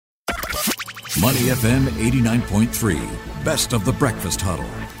Money FM 89.3, best of the breakfast huddle.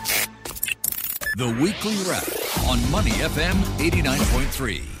 The weekly wrap on Money FM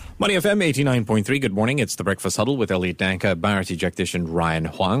 89.3. Money FM 89.3. Good morning. It's the Breakfast Huddle with Elliot Danker, Bharati Jagdish and Ryan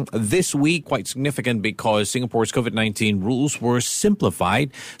Huang. This week, quite significant because Singapore's COVID-19 rules were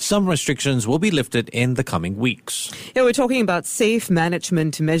simplified. Some restrictions will be lifted in the coming weeks. Yeah, we're talking about safe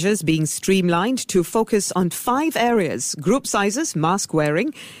management measures being streamlined to focus on 5 areas: group sizes, mask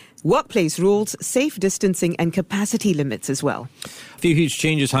wearing, workplace rules, safe distancing and capacity limits as well. A few huge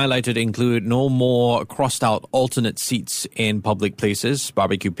changes highlighted include no more crossed out alternate seats in public places,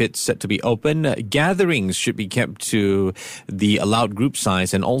 barbecue pits set to be open, gatherings should be kept to the allowed group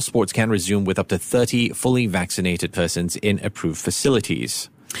size, and all sports can resume with up to 30 fully vaccinated persons in approved facilities.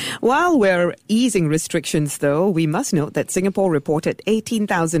 While we're easing restrictions, though, we must note that Singapore reported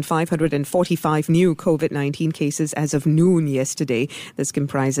 18,545 new COVID-19 cases as of noon yesterday. This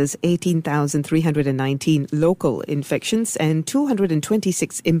comprises 18,319 local infections and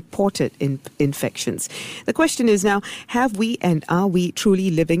 226 imported infections. The question is now, have we and are we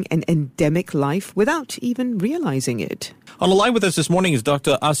truly living an endemic life without even realizing it? On the line with us this morning is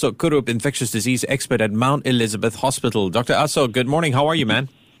Dr. Ashok Kurup, infectious disease expert at Mount Elizabeth Hospital. Dr. Ashok, good morning. How are you, man?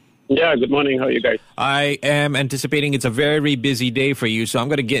 Yeah, good morning. How are you guys? I am anticipating it's a very busy day for you, so I'm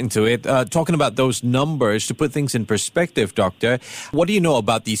going to get into it. Talking about those numbers, to put things in perspective, Doctor, what do you know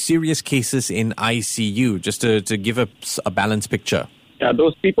about the serious cases in ICU, just to give us a balanced picture? Yeah,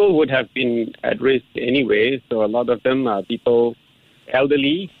 those people would have been at risk anyway, so a lot of them are people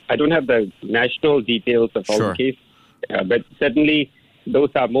elderly. I don't have the national details of all the cases, but certainly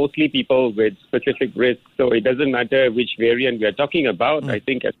those are mostly people with specific risks, so it doesn't matter which variant we are talking about. I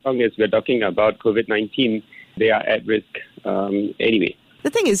think as long as we're talking about COVID-19, they are at risk anyway.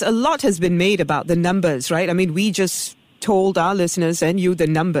 The thing is, a lot has been made about the numbers, right? I mean, we just told our listeners and you the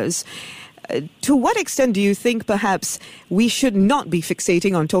numbers. To what extent do you think perhaps we should not be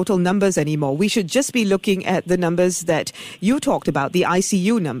fixating on total numbers anymore? We should just be looking at the numbers that you talked about, the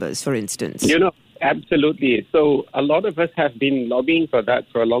ICU numbers, for instance. Absolutely. So a lot of us have been lobbying for that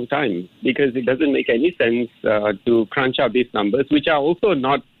for a long time because it doesn't make any sense to crunch out these numbers, which are also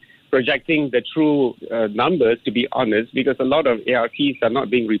not projecting the true numbers, to be honest, because a lot of ARTs are not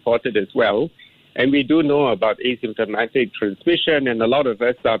being reported as well. And we do know about asymptomatic transmission, and a lot of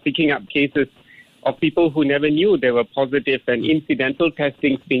us are picking up cases of people who never knew they were positive, and incidental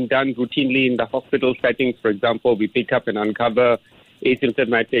testings being done routinely in the hospital settings. For example, we pick up and uncover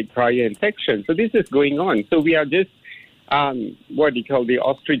asymptomatic prior infection. So this is going on. So we are just, the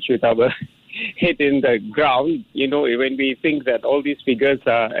ostrich with our head in the ground, when we think that all these figures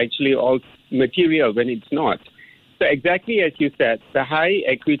are actually all material when it's not. So exactly as you said, the high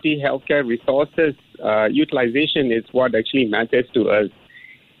equity healthcare resources utilization is what actually matters to us.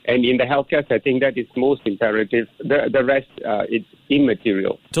 And in the healthcare setting, that is most imperative. The rest, it's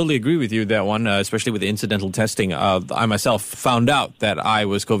immaterial. Totally agree with you, that one, especially with the incidental testing. I myself found out that I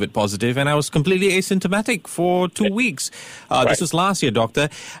was COVID positive and I was completely asymptomatic for 2 weeks. This was last year, Doctor.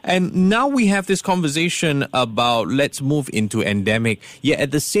 And now we have this conversation about let's move into endemic. Yet at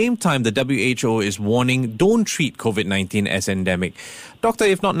the same time, the WHO is warning, don't treat COVID-19 as endemic. Doctor,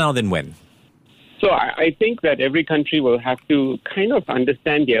 if not now, then when? So I think that every country will have to kind of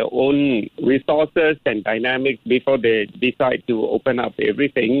understand their own resources and dynamics before they decide to open up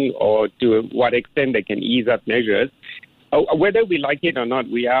everything or to what extent they can ease up measures. Whether we like it or not,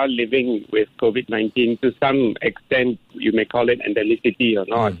 we are living with COVID-19 to some extent. You may call it endemicity or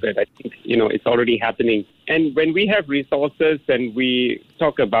not, but I think, it's already happening. And when we have resources and we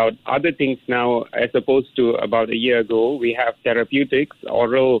talk about other things now, as opposed to about a year ago, we have therapeutics,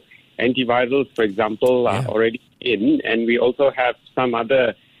 oral antivirals, for example, are already in, and we also have some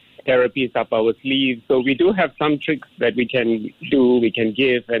other therapies up our sleeves. So we do have some tricks that we can do, we can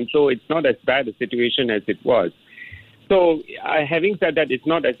give, and so it's not as bad a situation as it was. So having said that, it's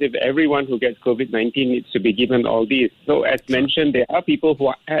not as if everyone who gets COVID-19 needs to be given all these. So as mentioned, there are people who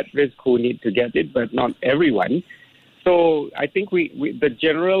are at risk who need to get it, but not everyone. So I think the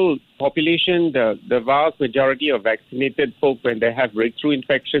general population, the vast majority of vaccinated folk, when they have breakthrough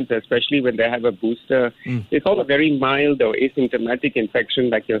infections, especially when they have a booster, it's all a very mild or asymptomatic infection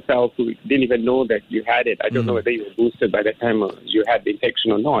like yourself who didn't even know that you had it. I don't know whether you were boosted by the time you had the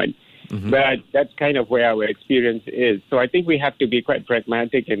infection or not. But that's kind of where our experience is. So I think we have to be quite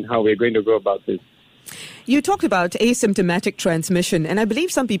pragmatic in how we're going to go about this. You talked about asymptomatic transmission, and I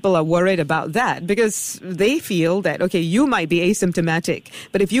believe some people are worried about that because they feel that, okay, you might be asymptomatic,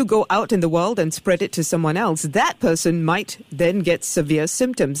 but if you go out in the world and spread it to someone else, that person might then get severe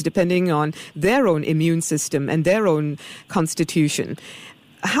symptoms depending on their own immune system and their own constitution.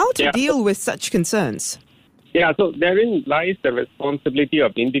 How to deal with such concerns? Yeah, so therein lies the responsibility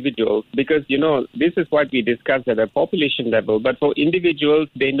of individuals because, this is what we discussed at a population level. But for individuals,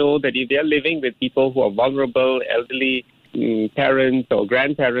 they know that if they're living with people who are vulnerable, elderly parents or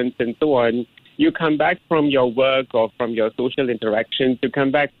grandparents and so on, you come back from your work or from your social interactions, you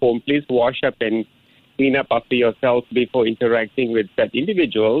come back home, please wash up and clean up after yourself before interacting with that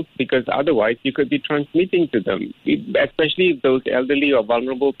individuals, because otherwise you could be transmitting to them, especially if those elderly or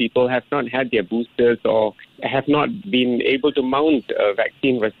vulnerable people have not had their boosters or have not been able to mount a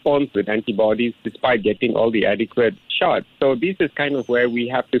vaccine response with antibodies despite getting all the adequate shots. So this is kind of where we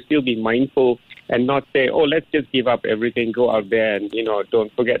have to still be mindful and not say, oh, let's just give up everything, go out there and,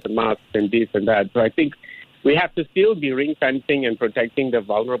 don't forget the masks and this and that. So I think we have to still be ring fencing and protecting the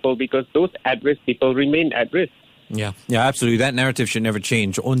vulnerable because those at-risk people remain at risk. Yeah, absolutely. That narrative should never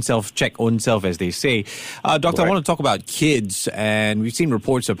change. Own self, check own self, as they say. Doctor, I want to talk about kids, and we've seen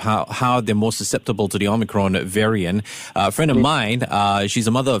reports of how they're most susceptible to the Omicron variant. A friend of mine, she's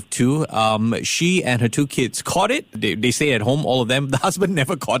a mother of two. She and her two kids caught it. They stay at home, all of them. The husband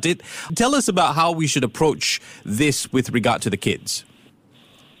never caught it. Tell us about how we should approach this with regard to the kids.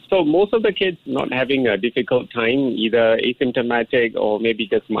 So most of the kids not having a difficult time, either asymptomatic or maybe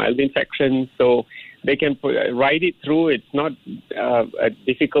just mild infection. So they can ride it through. It's not a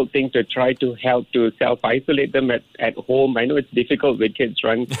difficult thing to try to help to self-isolate them at home. I know it's difficult with kids,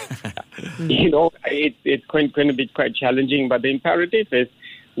 right? It's going to be quite challenging. But the imperative is,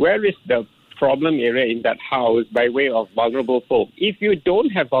 where is the problem area in that house by way of vulnerable folk? If you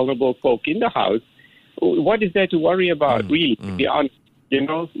don't have vulnerable folk in the house, what is there to worry about, really, to be honest?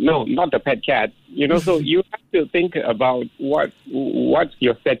 No, not the pet cat. So you have to think about what's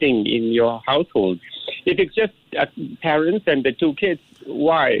your setting in your household. If it's just parents and the two kids,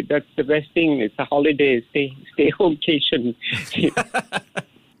 why? That's the best thing. It's a holiday, stay home vacation.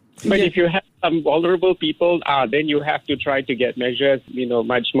 But if you have some vulnerable people, then you have to try to get measures,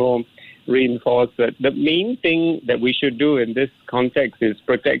 much more reinforced. The main thing that we should do in this context is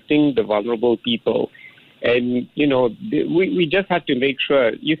protecting the vulnerable people. And, we just have to make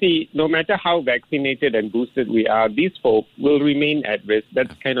sure, you see, no matter how vaccinated and boosted we are, these folk will remain at risk.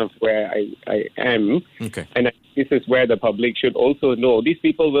 That's kind of where I am. Okay. And this is where the public should also know these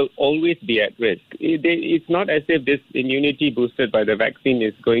people will always be at risk. It's not as if this immunity boosted by the vaccine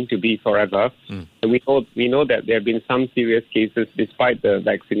is going to be forever. And we know that there have been some serious cases despite the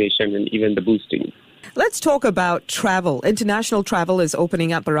vaccination and even the boosting. Let's talk about travel. International travel is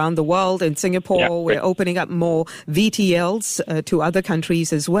opening up around the world. In Singapore, we're opening up more VTLs to other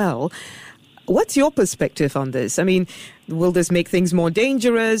countries as well. What's your perspective on this? I mean, will this make things more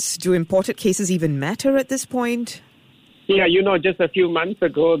dangerous? Do imported cases even matter at this point? Yeah, just a few months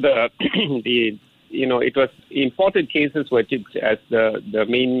ago, it was imported cases were tipped as the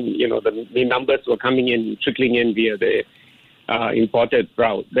main, the main numbers were coming in, trickling in via the imported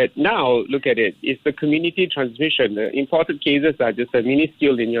route. But now, look at it. It's the community transmission. The imported cases are just a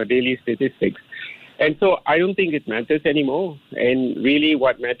minuscule in your daily statistics. And so I don't think it matters anymore. And really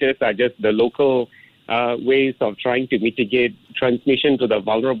what matters are just the local ways of trying to mitigate transmission to the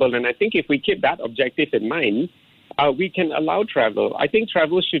vulnerable. And I think if we keep that objective in mind, we can allow travel. I think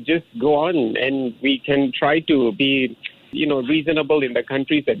travel should just go on, and we can try to be reasonable in the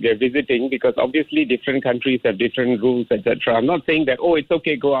countries that we're visiting, because obviously different countries have different rules, etc. I'm not saying that, it's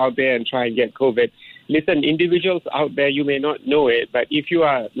okay, go out there and try and get COVID. Listen, individuals out there, you may not know it, but if you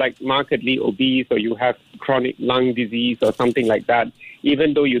are markedly obese or you have chronic lung disease or something like that,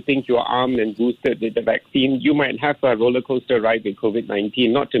 even though you think you are armed and boosted with the vaccine, you might have a roller coaster ride with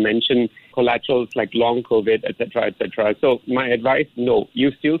COVID-19, not to mention collaterals like long COVID, etc., etc. So my advice, no,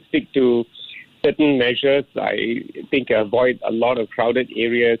 you still stick to certain measures. I think avoid a lot of crowded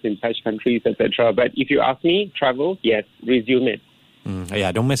areas in such countries, etc. But if you ask me, travel, yes, resume it.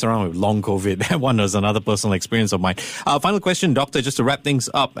 Don't mess around with long COVID. That one was another personal experience of mine. Final question, Doctor, just to wrap things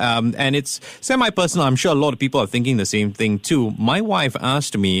up. And it's semi-personal. I'm sure a lot of people are thinking the same thing too. My wife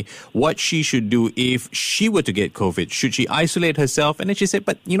asked me what she should do if she were to get COVID. Should she isolate herself? And then she said,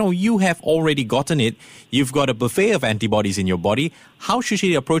 but you have already gotten it. You've got a buffet of antibodies in your body. How should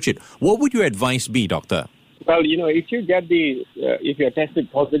she approach it? What would your advice be, Doctor? Well, if you get if you're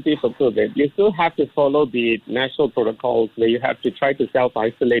tested positive for COVID, you still have to follow the national protocols where you have to try to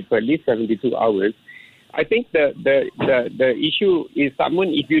self-isolate for at least 72 hours. I think the issue is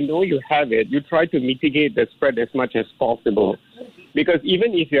if you know you have it, you try to mitigate the spread as much as possible. Because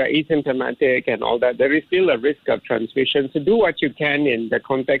even if you're asymptomatic and all that, there is still a risk of transmission. So do what you can in the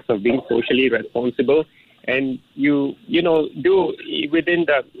context of being socially responsible. and you do within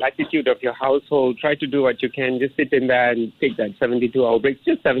the latitude of your household, try to do what you can. Just sit in there and take that 72-hour break. It's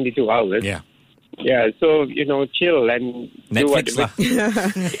just 72 hours. Yeah. Yeah, so, chill and Netflix do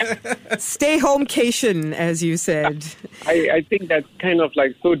what... Stay home-cation, as you said. I think that's kind of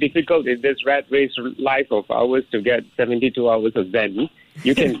like so difficult in this rat race life of ours to get 72 hours of Zen.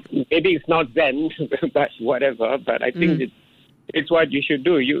 You can, maybe it's not Zen, but whatever, but I think it's what you should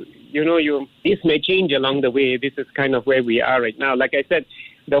do. This may change along the way. This is kind of where we are right now. Like I said,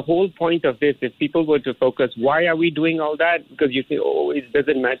 the whole point of this, if people were to focus, why are we doing all that? Because you say, it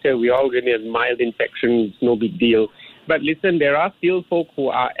doesn't matter. We're all going to have mild infections, no big deal. But listen, there are still folk who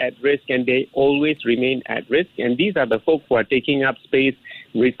are at risk, and they always remain at risk. And these are the folk who are taking up space,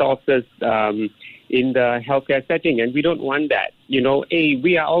 resources in the healthcare setting. And we don't want that. We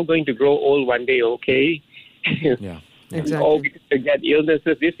are all going to grow old one day, okay? Yeah. Exactly. Or to get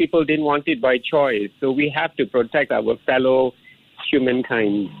illnesses. These people didn't want it by choice. So we have to protect our fellow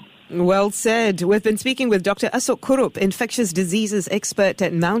humankind. Well said. We've been speaking with Dr. Asok Kurup, infectious diseases expert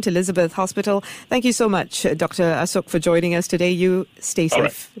at Mount Elizabeth Hospital. Thank you so much, Dr. Asok, for joining us today. You stay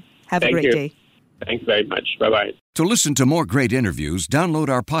safe. Right. Have a great day. Thanks very much. Bye-bye. To listen to more great interviews, download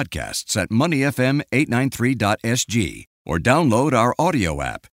our podcasts at moneyfm893.sg or download our audio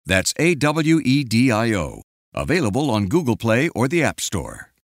app. That's AWEDIO. Available on Google Play or the App Store.